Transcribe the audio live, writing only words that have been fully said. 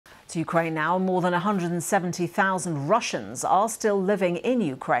To Ukraine now, more than 170,000 Russians are still living in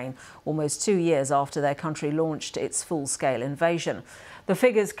Ukraine, almost 2 years after their country launched its full-scale invasion. The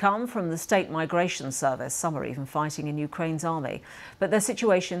figures come from the State Migration Service. Some are even fighting in Ukraine's army. But their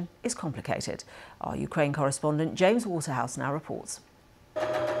situation is complicated. Our Ukraine correspondent James Waterhouse now reports.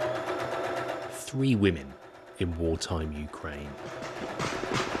 3 women in wartime Ukraine.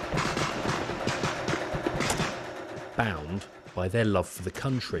 Bound by their love for the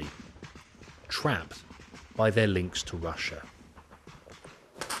country, trapped by their links to Russia.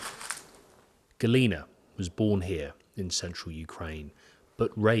 Galina was born here in central Ukraine,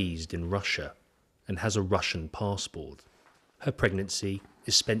 but raised in Russia and has a Russian passport. Her pregnancy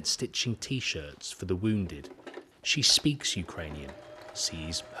is spent stitching T-shirts for the wounded. She speaks Ukrainian,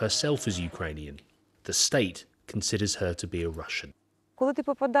 sees herself as Ukrainian. The state considers her to be a Russian.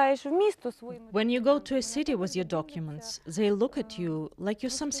 When you go to a city with your documents, they look at you like you're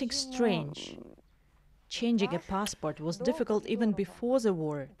something strange. Changing a passport was difficult even before the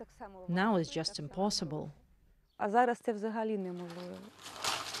war. Now it's just impossible.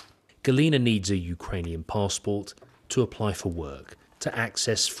 Galina needs a Ukrainian passport to apply for work, to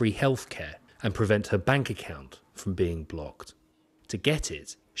access free healthcare and prevent her bank account from being blocked. To get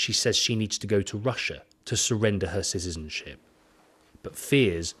it, she says she needs to go to Russia to surrender her citizenship, but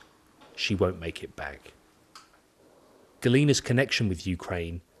fears she won't make it back. Galina's connection with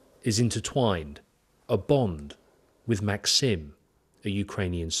Ukraine is intertwined, a bond, with Maxim, a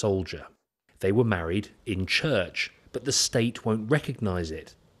Ukrainian soldier. They were married in church, but the state won't recognise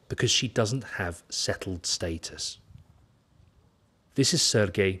it because she doesn't have settled status. This is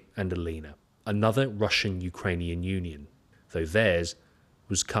Sergei and Alina, another Russian-Ukrainian union, though theirs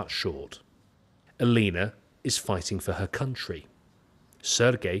was cut short. Alina is fighting for her country.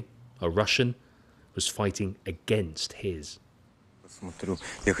 Sergei, a Russian, was fighting against his.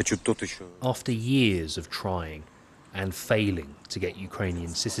 After years of trying and failing to get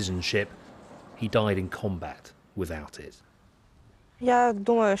Ukrainian citizenship, he died in combat without it.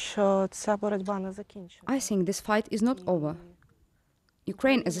 I think this fight is not over.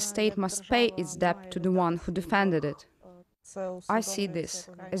 Ukraine as a state must pay its debt to the one who defended it. I see this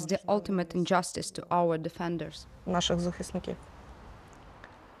as the ultimate injustice to our defenders.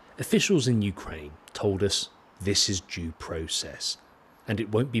 Officials in Ukraine told us this is due process, and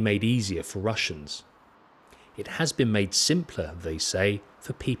it won't be made easier for Russians. It has been made simpler, they say,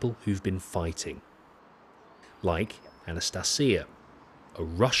 for people who've been fighting. Like Anastasia, a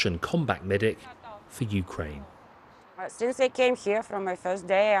Russian combat medic for Ukraine. Since I came here from my first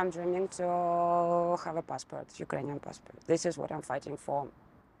day, I'm dreaming to have a passport, Ukrainian passport. This is what I'm fighting for,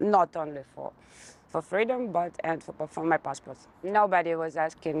 not only for freedom, but and for my passport. Nobody was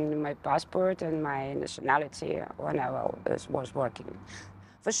asking my passport and my nationality when I was working.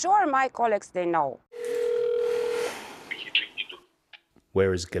 For sure, my colleagues, they know.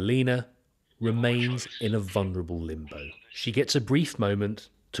 Whereas Galina remains in a vulnerable limbo. She gets a brief moment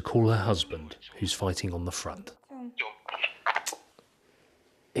to call her husband, who's fighting on the front.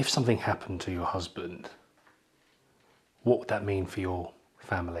 If something happened to your husband, what would that mean for your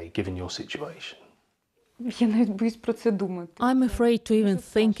family, given your situation? I'm afraid to even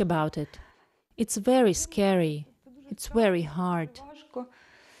think about it. It's very scary. It's very hard.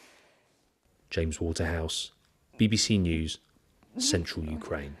 James Waterhouse, BBC News, Central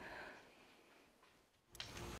Ukraine.